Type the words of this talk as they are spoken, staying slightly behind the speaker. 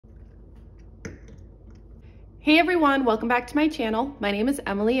Hey everyone, welcome back to my channel. My name is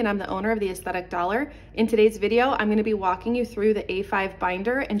Emily and I'm the owner of the Aesthetic Dollar. In today's video, I'm going to be walking you through the A5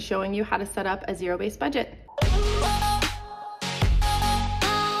 binder and showing you how to set up a zero-based budget.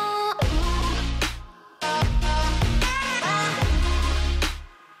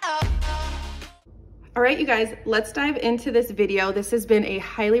 All right, you guys, let's dive into this video. This has been a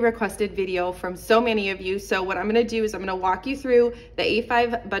highly requested video from so many of you. So what I'm gonna do is I'm gonna walk you through the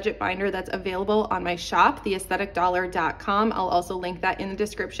A5 budget binder that's available on my shop, theaestheticdollar.com. I'll also link that in the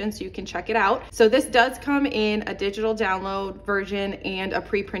description so you can check it out. So this does come in a digital download version and a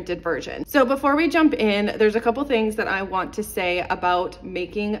pre-printed version. So before we jump in, there's a couple things that I want to say about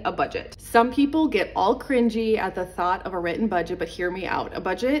making a budget. Some people get all cringy at the thought of a written budget, but hear me out. A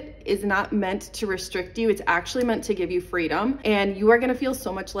budget is not meant to restrict you. It's actually meant to give you freedom, and you are going to feel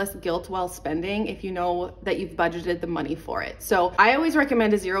so much less guilt while spending if you know that you've budgeted the money for it. So I always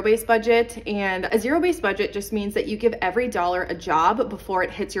recommend a zero-based budget, and a zero-based budget just means that you give every dollar a job before it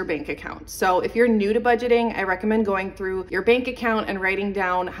hits your bank account. So if you're new to budgeting, I recommend going through your bank account and writing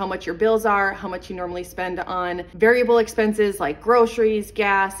down how much your bills are, how much you normally spend on variable expenses like groceries,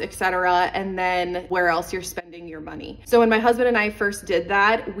 gas, etc., and then where else you're spending your money. So when my husband and I first did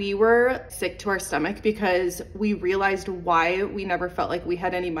that, we were sick to our stomach because we realized why we never felt like we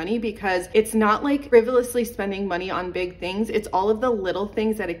had any money, because it's not like frivolously spending money on big things. It's all of the little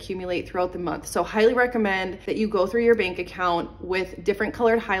things that accumulate throughout the month. So highly recommend that you go through your bank account with different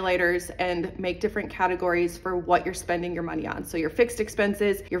colored highlighters and make different categories for what you're spending your money on. So your fixed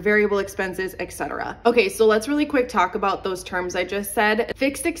expenses, your variable expenses, etc. Okay, so let's really quick talk about those terms I just said.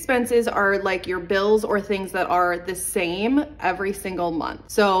 Fixed expenses are like your bills or things that are the same every single month.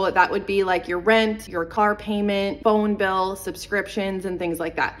 So that would be like your rent, your car payment, phone bill, subscriptions, and things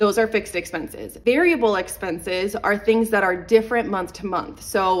like that. Those are fixed expenses. Variable expenses are things that are different month to month.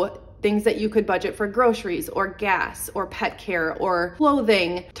 So things that you could budget for groceries or gas or pet care or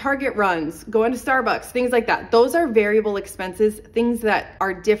clothing, Target runs, going to Starbucks, things like that. Those are variable expenses, things that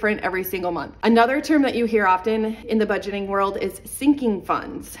are different every single month. Another term that you hear often in the budgeting world is sinking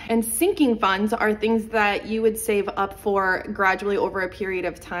funds. And sinking funds are things that you would save up for gradually over a period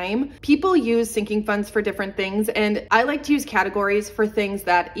of time. People use sinking funds for different things, and I like to use categories for things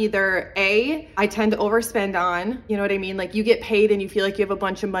that either A, I tend to overspend on, you know what I mean? Like you get paid and you feel like you have a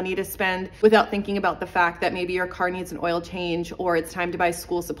bunch of money to spend without thinking about the fact that maybe your car needs an oil change or it's time to buy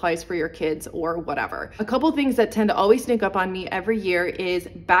school supplies for your kids or whatever. A couple things that tend to always sneak up on me every year is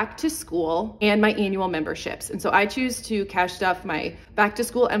back to school and my annual memberships. And so I choose to cash stuff my back to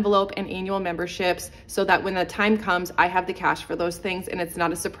school envelope and annual memberships so that when the time comes, I have the cash for those things and it's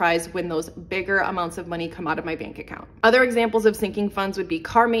not a surprise when those bigger amounts of money come out of my bank account. Other examples of sinking funds would be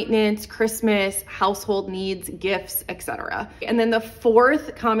car maintenance, Christmas, household needs, gifts, etc. And then the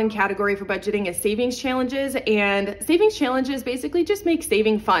fourth common category for budgeting is savings challenges, and savings challenges basically just make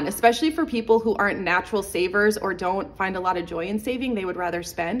saving fun, especially for people who aren't natural savers or don't find a lot of joy in saving. They would rather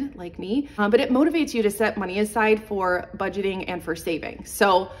spend, like me, but it motivates you to set money aside for budgeting and for saving.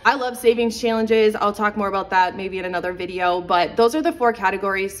 So I love savings challenges. I'll talk more about that maybe in another video, but those are the four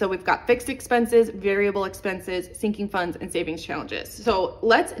categories. So we've got fixed expenses, variable expenses, sinking funds, and savings challenges. So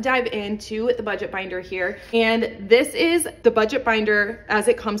let's dive into the budget binder here. And this is the budget binder as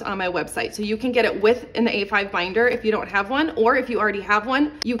it comes on my website. So you can get it with in the A5 binder if you don't have one, or if you already have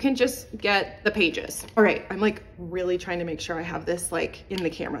one, you can just get the pages. All right, I'm like really trying to make sure I have this like in the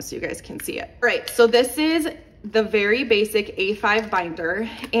camera so you guys can see it. All right, so this is the very basic A5 binder,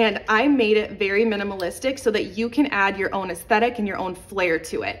 and I made it very minimalistic so that you can add your own aesthetic and your own flair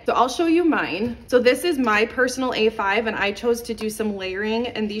to it. So I'll show you mine. So this is my personal A5, and I chose to do some layering,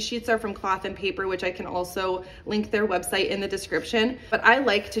 and these sheets are from Cloth and Paper, which I can also link their website in the description. But I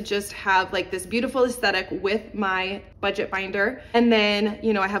like to just have like this beautiful aesthetic with my budget binder, and then,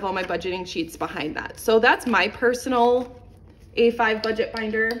 you know, I have all my budgeting sheets behind that. So that's my personal A5 budget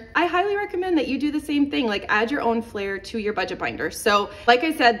binder. I highly recommend that you do the same thing, like add your own flair to your budget binder. So like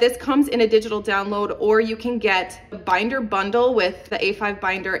I said, this comes in a digital download, or you can get a binder bundle with the A5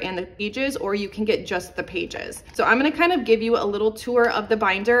 binder and the pages, or you can get just the pages. So I'm gonna kind of give you a little tour of the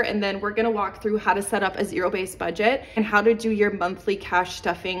binder, and then we're gonna walk through how to set up a zero-based budget and how to do your monthly cash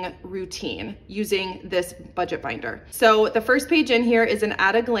stuffing routine using this budget binder. So the first page in here is an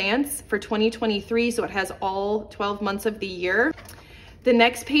at a glance for 2023. So it has all 12 months of the year. The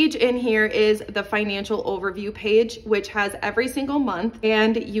next page in here is the financial overview page, which has every single month,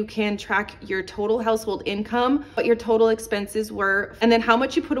 and you can track your total household income, what your total expenses were, and then how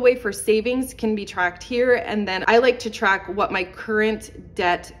much you put away for savings can be tracked here. And then I like to track what my current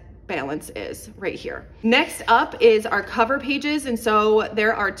debt balance is right here. Next up is our cover pages. And so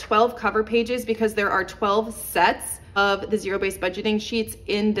there are 12 cover pages because there are 12 sets of the zero-based budgeting sheets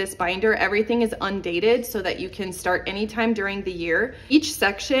in this binder. Everything is undated so that you can start anytime during the year. Each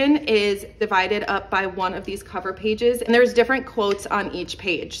section is divided up by one of these cover pages, and there's different quotes on each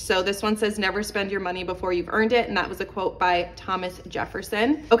page. So this one says, never spend your money before you've earned it, and that was a quote by Thomas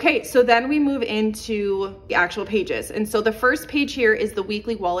Jefferson. Okay, so then we move into the actual pages. And so the first page here is the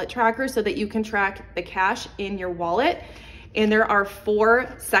weekly wallet tracker so that you can track the cash in your wallet. And there are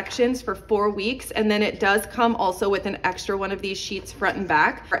 4 sections for 4 weeks. And then it does come also with an extra one of these sheets front and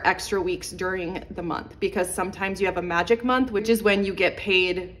back for extra weeks during the month, because sometimes you have a magic month, which is when you get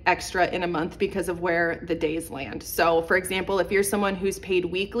paid extra in a month because of where the days land. So for example, if you're someone who's paid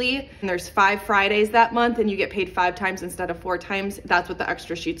weekly and there's 5 Fridays that month and you get paid 5 times instead of 4 times, that's what the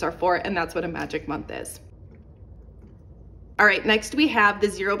extra sheets are for. And that's what a magic month is. All right, next we have the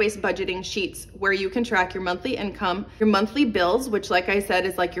zero-based budgeting sheets where you can track your monthly income, your monthly bills, which like I said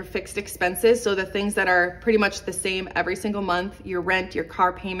is like your fixed expenses. So the things that are pretty much the same every single month, your rent, your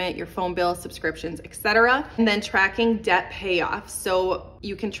car payment, your phone bill, subscriptions, etc. And then tracking debt payoff. So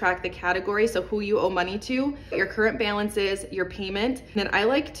you can track the category, so who you owe money to, your current balances, your payment. And then I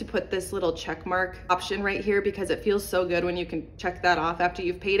like to put this little check mark option right here because it feels so good when you can check that off after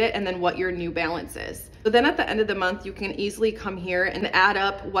you've paid it, and then what your new balance is. So then at the end of the month, you can easily come here and add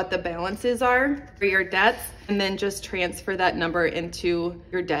up what the balances are for your debts, and then just transfer that number into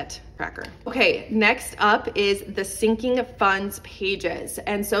your debt tracker. Okay, next up is the sinking funds pages.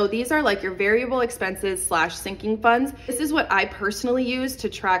 And so these are like your variable expenses / sinking funds. This is what I personally use to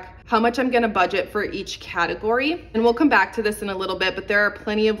track how much I'm gonna budget for each category. And we'll come back to this in a little bit, but there are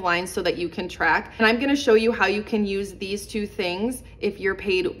plenty of lines so that you can track. And I'm gonna show you how you can use these 2 things if you're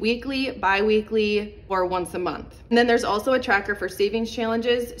paid weekly, bi-weekly, or once a month. And then there's also a tracker for savings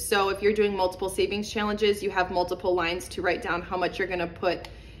challenges. So if you're doing multiple savings challenges, you have multiple lines to write down how much you're gonna put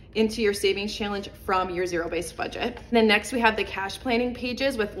into your savings challenge from your zero-based budget. And then next we have the cash planning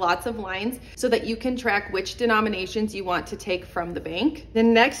pages with lots of lines so that you can track which denominations you want to take from the bank.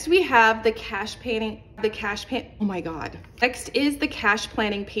 Then next we have the oh my God. Next is the cash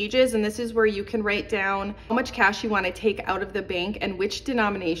planning pages, and this is where you can write down how much cash you want to take out of the bank and which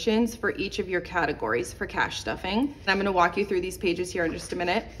denominations for each of your categories for cash stuffing. And I'm going to walk you through these pages here in just a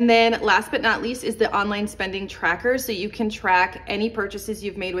minute. And then last but not least is the online spending tracker, so you can track any purchases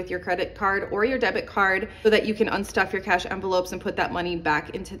you've made with your credit card or your debit card so that you can unstuff your cash envelopes and put that money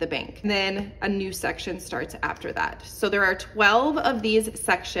back into the bank. And then a new section starts after that. So there are 12 of these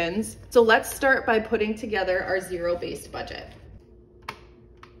sections. So let's start by putting together our zero-based budget.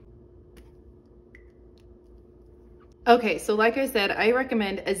 Okay, so like I said, I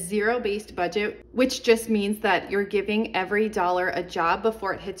recommend a zero-based budget, which just means that you're giving every dollar a job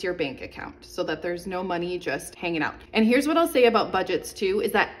before it hits your bank account so that there's no money just hanging out. And here's what I'll say about budgets too,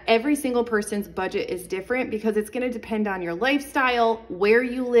 is that every single person's budget is different because it's gonna depend on your lifestyle, where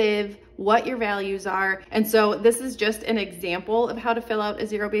you live, what your values are. And so this is just an example of how to fill out a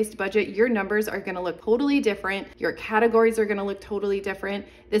zero-based budget. Your numbers are gonna look totally different. Your categories are gonna look totally different.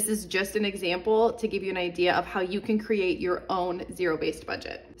 This is just an example to give you an idea of how you can create your own zero-based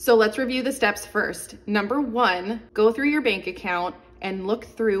budget. So let's review the steps first. Number 1, go through your bank account and look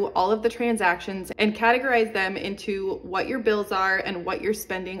through all of the transactions and categorize them into what your bills are and what you're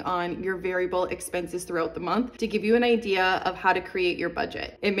spending on your variable expenses throughout the month to give you an idea of how to create your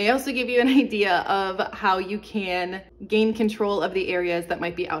budget. It may also give you an idea of how you can gain control of the areas that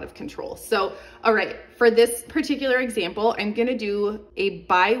might be out of control. So, all right, for this particular example, I'm gonna do a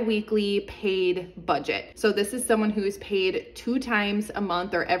bi-weekly paid budget. So this is someone who is paid 2 times a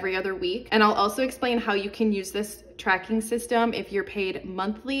month or every other week. And I'll also explain how you can use this tracking system if you're paid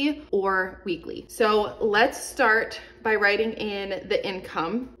monthly or weekly. So let's start by writing in the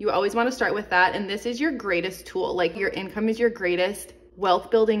income. You always want to start with that. And this is your greatest tool. Like, your income is your greatest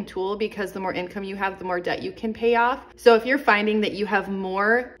wealth building tool because the more income you have, the more debt you can pay off. So if you're finding that you have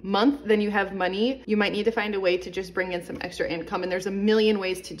more month than you have money, you might need to find a way to just bring in some extra income. And there's a million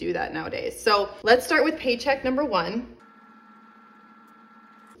ways to do that nowadays. So let's start with paycheck number 1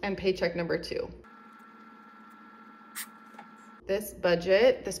 and paycheck number 2. This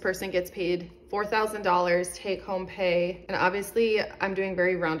budget, this person gets paid $4,000 take home pay. And obviously I'm doing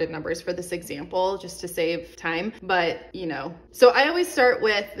very rounded numbers for this example just to save time, but you know. So I always start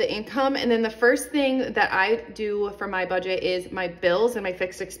with the income, and then the first thing that I do for my budget is my bills and my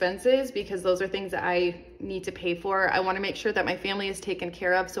fixed expenses, because those are things that I need to pay for. I want to make sure that my family is taken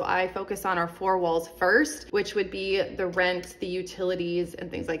care of. So I focus on our 4 walls first, which would be the rent, the utilities, and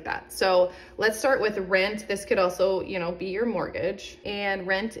things like that. So let's start with rent. This could also, you know, be your mortgage, and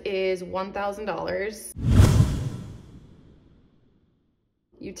rent is $1,000.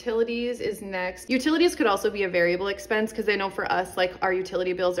 Utilities is next. Utilities could also be a variable expense, because I know for us, like, our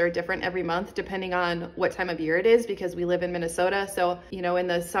utility bills are different every month depending on what time of year it is, because we live in Minnesota. So, you know, in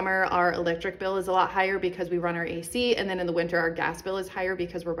the summer, our electric bill is a lot higher because we run our AC, and then in the winter, our gas bill is higher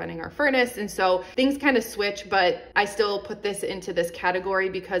because we're running our furnace. And so things kind of switch, but I still put this into this category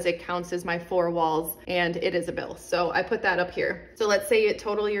because it counts as my 4 walls and it is a bill. So I put that up here. So let's say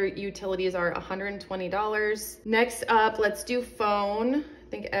total your utilities are $120. Next up, let's do phone.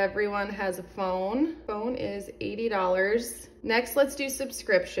 I think everyone has a phone. Phone is $80. Next, let's do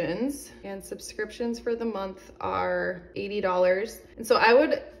subscriptions. And subscriptions for the month are $80. And so I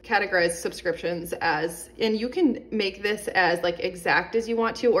would categorize subscriptions as, and you can make this as like exact as you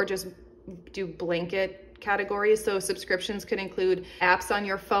want to, or just do blanket categories. So subscriptions could include apps on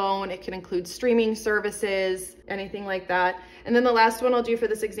your phone. It can include streaming services, anything like that. And then the last one I'll do for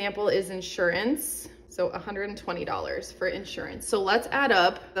this example is insurance. So $120 for insurance. So let's add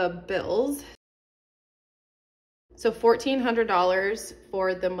up the bills. So $1,400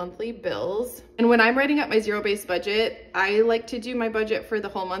 for the monthly bills. And when I'm writing up my zero-based budget, I like to do my budget for the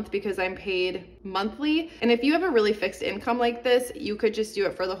whole month because I'm paid monthly. And if you have a really fixed income like this, you could just do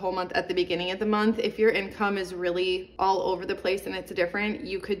it for the whole month at the beginning of the month. If your income is really all over the place and it's different,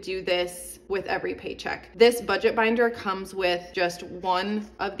 you could do this with every paycheck. This budget binder comes with just one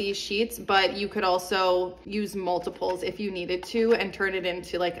of these sheets, but you could also use multiples if you needed to and turn it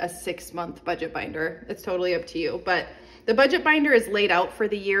into like a 6-month budget binder. It's totally up to you. But the budget binder is laid out for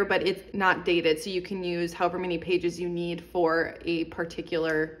the year, but it's not dated. So you can use however many pages you need for a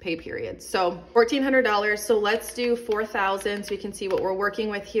particular pay period. So $1,400. So let's do 4,000 so you can see what we're working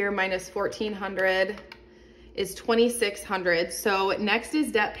with here. Minus 1,400 is 2,600. So next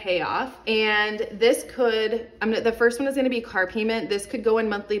is debt payoff. And this could, the first one is gonna be car payment. This could go in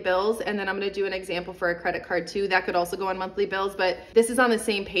monthly bills. And then I'm gonna do an example for a credit card too. That could also go on monthly bills, but this is on the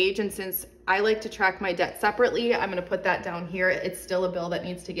same page. And since I like to track my debt separately, I'm gonna put that down here. It's still a bill that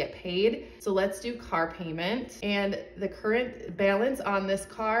needs to get paid. So let's do car payment. And the current balance on this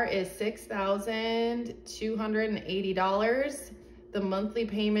car is $6,280. The monthly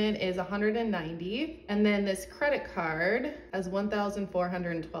payment is $190. And then this credit card has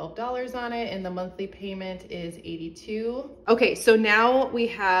 $1,412 on it, and the monthly payment is $82. Okay, so now we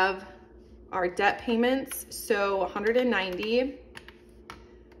have our debt payments. So 190.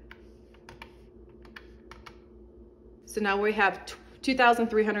 So now we have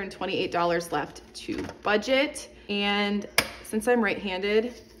 $2,328 left to budget. And since I'm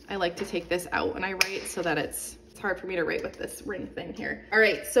right-handed, I like to take this out when I write so that it's hard for me to write with this ring thing here. All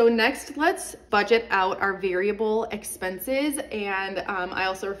right, so next let's budget out our variable expenses. And I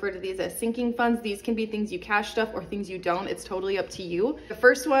also refer to these as sinking funds. These can be things you cash stuff or things you don't. It's totally up to you. The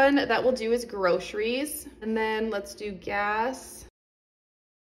first one that we'll do is groceries. And then let's do gas.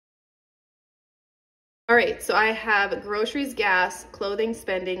 All right, so I have groceries, gas, clothing,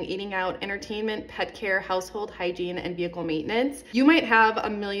 spending, eating out, entertainment, pet care, household hygiene, and vehicle maintenance. You might have a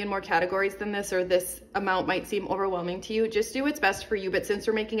million more categories than this, or this amount might seem overwhelming to you. Just do what's best for you. But since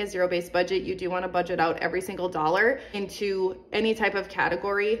we're making a zero-based budget, you do want to budget out every single dollar into any type of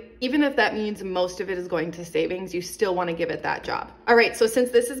category. Even if that means most of it is going to savings, you still want to give it that job. All right, so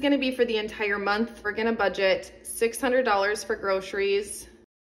since this is going to be for the entire month, we're going to budget $600 for groceries.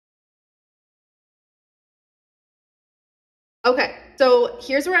 Okay, so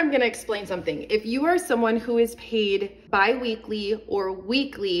here's where I'm gonna explain something. If you are someone who is paid bi-weekly or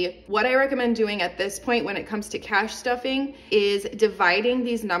weekly, what I recommend doing at this point when it comes to cash stuffing is dividing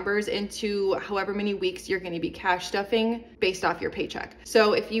these numbers into however many weeks you're gonna be cash stuffing based off your paycheck.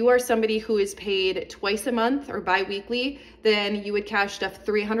 So if you are somebody who is paid twice a month or bi-weekly, then you would cash stuff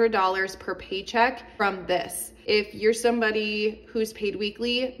 $300 per paycheck from this. If you're somebody who's paid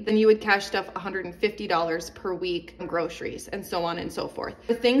weekly, then you would cash stuff $150 per week on groceries, and so on and so forth.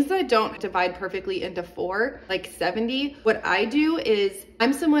 The things that don't divide perfectly into 4, like 70, what I do is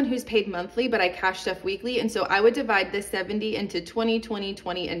I'm someone who's paid monthly, but I cash stuff weekly. And so I would divide this 70 into 20, 20,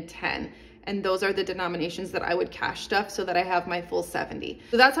 20, and 10. And those are the denominations that I would cash stuff so that I have my full 70.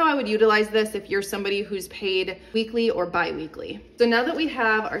 So that's how I would utilize this if you're somebody who's paid weekly or bi-weekly. So now that we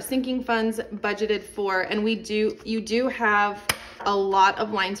have our sinking funds budgeted for, and you do have a lot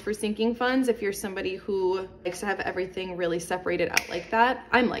of lines for sinking funds if you're somebody who likes to have everything really separated out like that.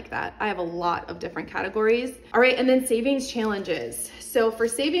 I'm like that. I have a lot of different categories. All right, and then savings challenges. So for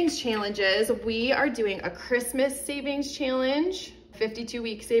savings challenges, we are doing a Christmas savings challenge,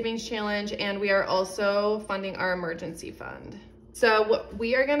 52-week savings challenge, and we are also funding our emergency fund. So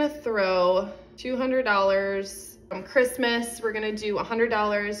we are gonna throw $200 from Christmas. We're gonna do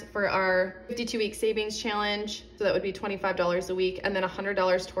 $100 for our 52-week savings challenge. So that would be $25 a week, and then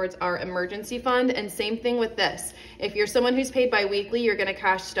 $100 towards our emergency fund. And same thing with this. If you're someone who's paid bi-weekly, you're gonna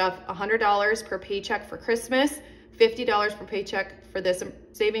cash stuff $100 per paycheck for Christmas, $50 per paycheck for this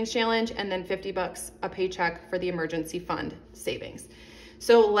savings challenge, and then $50 a paycheck for the emergency fund savings.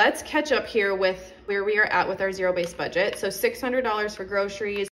 So let's catch up here with where we are at with our zero-based budget. So $600 for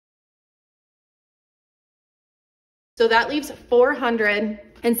groceries. So that leaves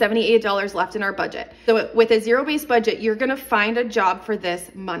 $478 left in our budget. So with a zero-based budget, you're gonna find a job for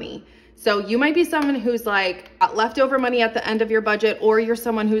this money. So you might be someone who's like got leftover money at the end of your budget, or you're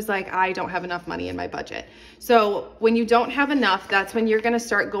someone who's like, I don't have enough money in my budget. So when you don't have enough, that's when you're gonna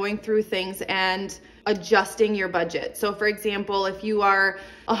start going through things and adjusting your budget. So for example, if you are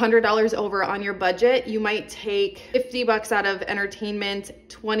 $100 over on your budget, you might take $50 out of entertainment,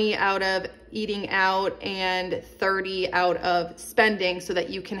 20 out of eating out, and 30 out of spending so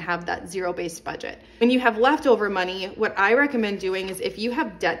that you can have that zero-based budget. When you have leftover money, what I recommend doing is if you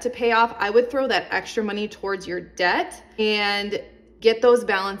have debt to pay off, I would throw that extra money towards your debt and get those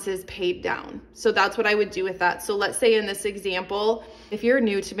balances paid down. So that's what I would do with that. So let's say in this example, if you're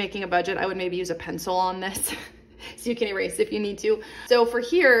new to making a budget, I would maybe use a pencil on this so you can erase if you need to. So for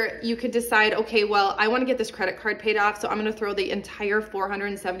here, you could decide, okay, well, I wanna get this credit card paid off, so I'm gonna throw the entire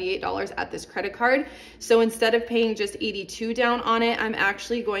 $478 at this credit card. So instead of paying just $82 down on it, I'm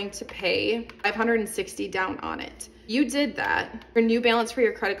actually going to pay $560 down on it. You did that. Your new balance for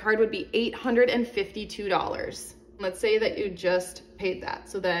your credit card would be $852. Let's say that you just paid that.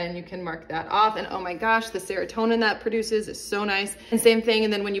 So then you can mark that off, and oh my gosh, the serotonin that produces is so nice. And same thing,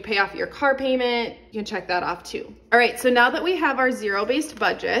 and then when you pay off your car payment, you can check that off too. All right, so now that we have our zero-based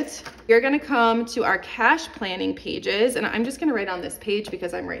budget, you're gonna come to our cash planning pages, and I'm just gonna write on this page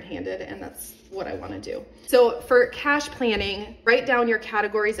because I'm right-handed and that's what I wanna do. So for cash planning, write down your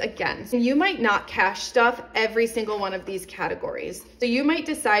categories again. You might not cash stuff every single one of these categories. So you might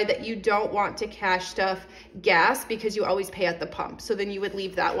decide that you don't want to cash stuff gas because you always pay at the pump. So then you would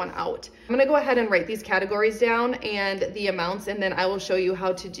leave that one out. I'm gonna go ahead and write these categories down and the amounts, and then I will show you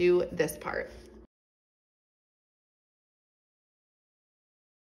how to do this part.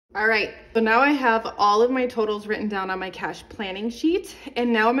 All right, so now I have all of my totals written down on my cash planning sheet,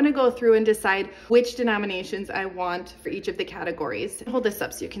 and now I'm gonna go through and decide which denominations I want for each of the categories. Hold this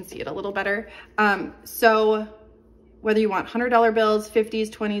up so you can see it a little better. So whether you want $100 bills, 50s,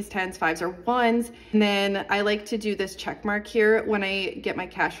 20s, 10s, 5s, or 1s. And then I like to do this check mark here when I get my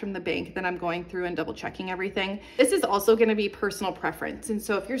cash from the bank, then I'm going through and double checking everything. This is also gonna be personal preference. And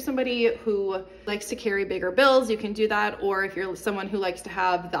so if you're somebody who likes to carry bigger bills, you can do that. Or if you're someone who likes to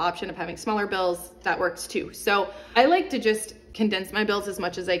have the option of having smaller bills, that works too. So I like to just condense my bills as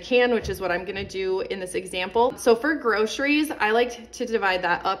much as I can, which is what I'm gonna do in this example. So for groceries, I like to divide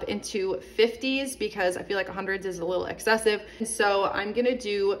that up into 50s because I feel like 100s is a little excessive. And so I'm gonna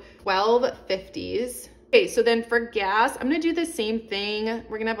do 12 50s. Okay, so then for gas, I'm gonna do the same thing.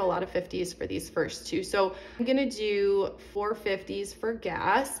 We're gonna have a lot of 50s for these first two. So I'm gonna do 4 50s for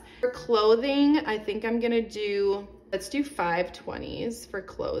gas. For clothing, I think I'm gonna do, let's do 5 20s for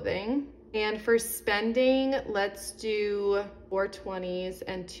clothing. And for spending, let's do 4 20s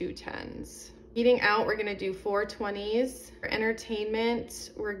and 2 10s. Eating out, we're gonna do 4 20s. For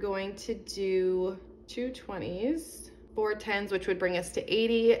entertainment, we're going to do 2 20s, 4 10s, which would bring us to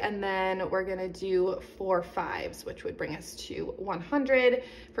 80, and then we're gonna do 4 5s, which would bring us to 100.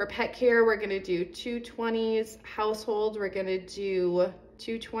 For pet care, we're gonna do 2 20s. Household, we're gonna do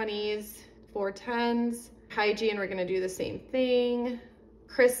 2 20s, 4 10s. Hygiene, we're gonna do the same thing.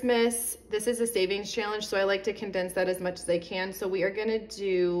 Christmas, this is a savings challenge, so I like to condense that as much as I can. So we are gonna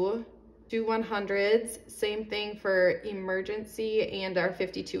do 2 100s, same thing for emergency and our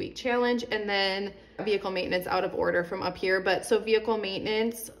 52-week challenge, and then vehicle maintenance out of order from up here. But so vehicle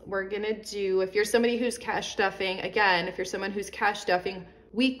maintenance, we're gonna do, if you're somebody who's cash stuffing, again, if you're someone who's cash stuffing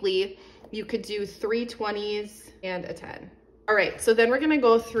weekly, you could do 3 20s and a 10. All right, so then we're gonna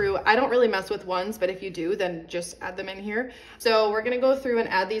go through, I don't really mess with ones, but if you do, then just add them in here. So we're gonna go through and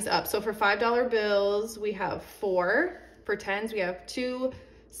add these up. So for $5 bills, we have 4. For 10s, we have 2,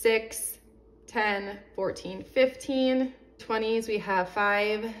 6, 10, 14, 15. 20s, we have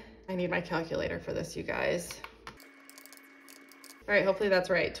 5. I need my calculator for this, you guys. All right, hopefully that's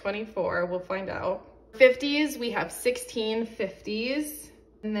right. 24, we'll find out. 50s, we have 16 50s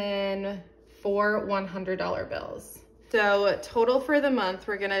and then 4 $100 bills. So total for the month,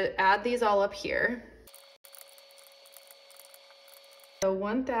 we're gonna add these all up here. So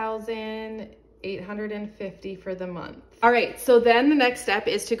 1,850 for the month. All right, so then the next step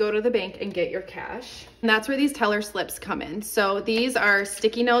is to go to the bank and get your cash. And that's where these teller slips come in. So these are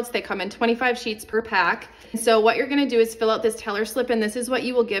sticky notes. They come in 25 sheets per pack. So what you're gonna do is fill out this teller slip, and this is what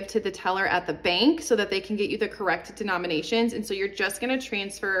you will give to the teller at the bank so that they can get you the correct denominations. And so you're just gonna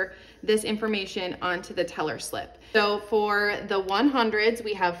transfer this information onto the teller slip. So for the 100s,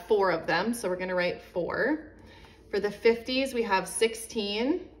 we have 4 of them. So we're gonna write 4. For the 50s, we have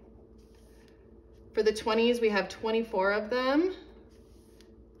 16. For the 20s, we have 24 of them.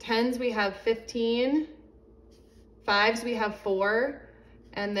 10s, we have 15. 5s, we have 4.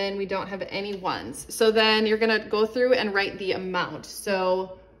 And then we don't have any 1s. So then you're gonna go through and write the amount.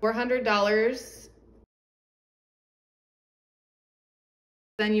 So $400.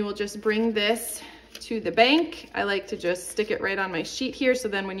 Then you will just bring this to the bank. I like to just stick it right on my sheet here. So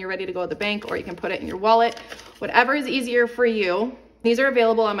then when you're ready to go to the bank, or you can put it in your wallet, whatever is easier for you. These are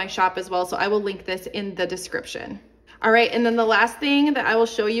available on my shop as well, so I will link this in the description. All right, and then the last thing that I will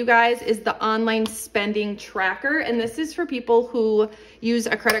show you guys is the online spending tracker. And this is for people who use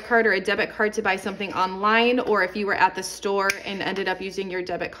a credit card or a debit card to buy something online, or if you were at the store and ended up using your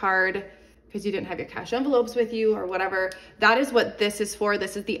debit card because you didn't have your cash envelopes with you or whatever. That is what this is for.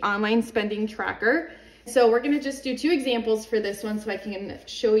 This is the online spending tracker. So we're gonna just do 2 examples for this one so I can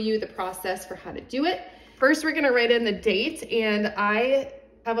show you the process for how to do it. First, we're gonna write in the date, and I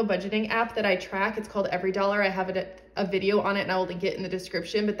have a budgeting app that I track. It's called Every Dollar. I have a video on it, and I will link it in the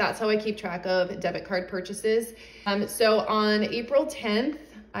description, but that's how I keep track of debit card purchases. So on April 10th,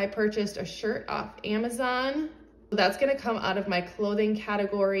 I purchased a shirt off Amazon. That's gonna come out of my clothing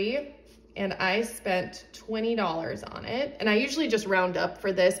category, and I spent $20 on it. And I usually just round up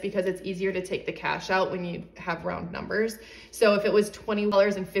for this because it's easier to take the cash out when you have round numbers. So if it was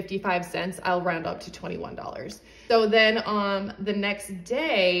 $20.55, I'll round up to $21. So then the next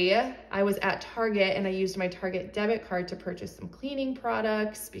day, I was at Target and I used my Target debit card to purchase some cleaning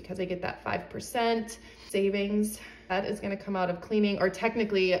products because I get that 5% savings. That is gonna come out of cleaning, or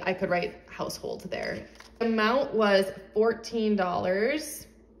technically I could write household there. The amount was $14.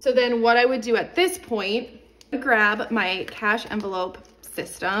 So then what I would do at this point, grab my cash envelope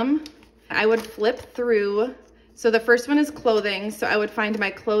system. I would flip through. So the first one is clothing. So I would find my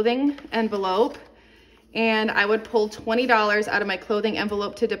clothing envelope, and I would pull $20 out of my clothing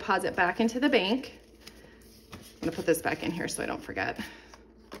envelope to deposit back into the bank. I'm gonna put this back in here so I don't forget.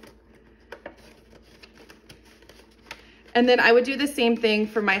 And then I would do the same thing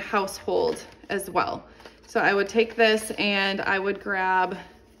for my household as well. So I would take this and I would grab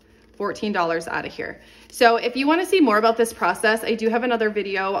 $14 out of here. So if you want to see more about this process, I do have another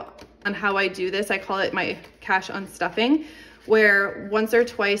video on how I do this. I call it my cash unstuffing, where once or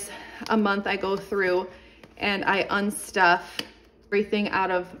twice a month I go through and I unstuff everything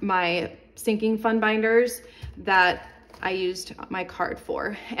out of my sinking fund binders that I used my card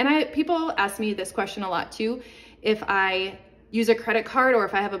for. And people ask me this question a lot too, if I use a credit card or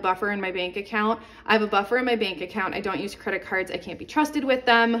if I have a buffer in my bank account. I have a buffer in my bank account. I don't use credit cards. I can't be trusted with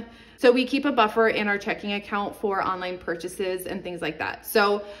them. So we keep a buffer in our checking account for online purchases and things like that.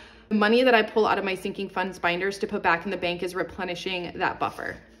 So the money that I pull out of my sinking funds binders to put back in the bank is replenishing that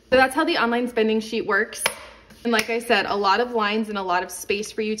buffer. So that's how the online spending sheet works. And like I said, a lot of lines and a lot of space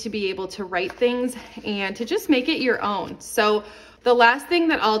for you to be able to write things and to just make it your own. So the last thing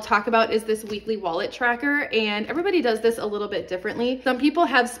that I'll talk about is this weekly wallet tracker, and everybody does this a little bit differently. Some people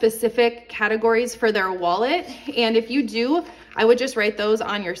have specific categories for their wallet, and if you do, I would just write those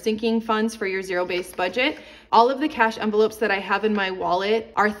on your sinking funds for your zero-based budget. All of the cash envelopes that I have in my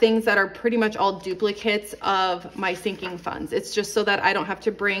wallet are things that are pretty much all duplicates of my sinking funds. It's just so that I don't have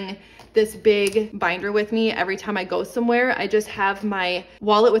to bring this big binder with me every time I go somewhere. I just have my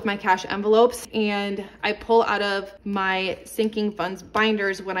wallet with my cash envelopes, and I pull out of my sinking funds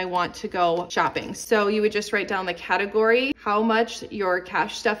binders when I want to go shopping. So you would just write down the category, how much you're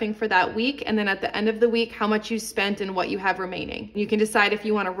cash stuffing for that week, and then at the end of the week, how much you spent and what you have remaining. You can decide if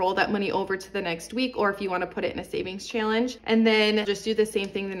you want to roll that money over to the next week or if you want to put it in a savings challenge, and then just do the same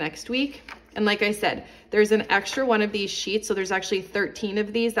thing the next week. And like I said, there's an extra one of these sheets. So there's actually 13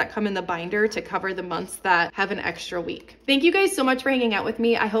 of these that come in the binder to cover the months that have an extra week. Thank you guys so much for hanging out with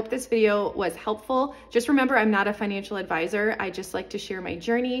me. I hope this video was helpful. Just remember, I'm not a financial advisor. I just like to share my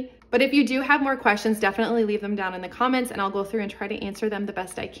journey. But if you do have more questions, definitely leave them down in the comments and I'll go through and try to answer them the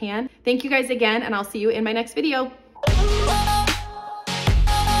best I can. Thank you guys again, and I'll see you in my next video.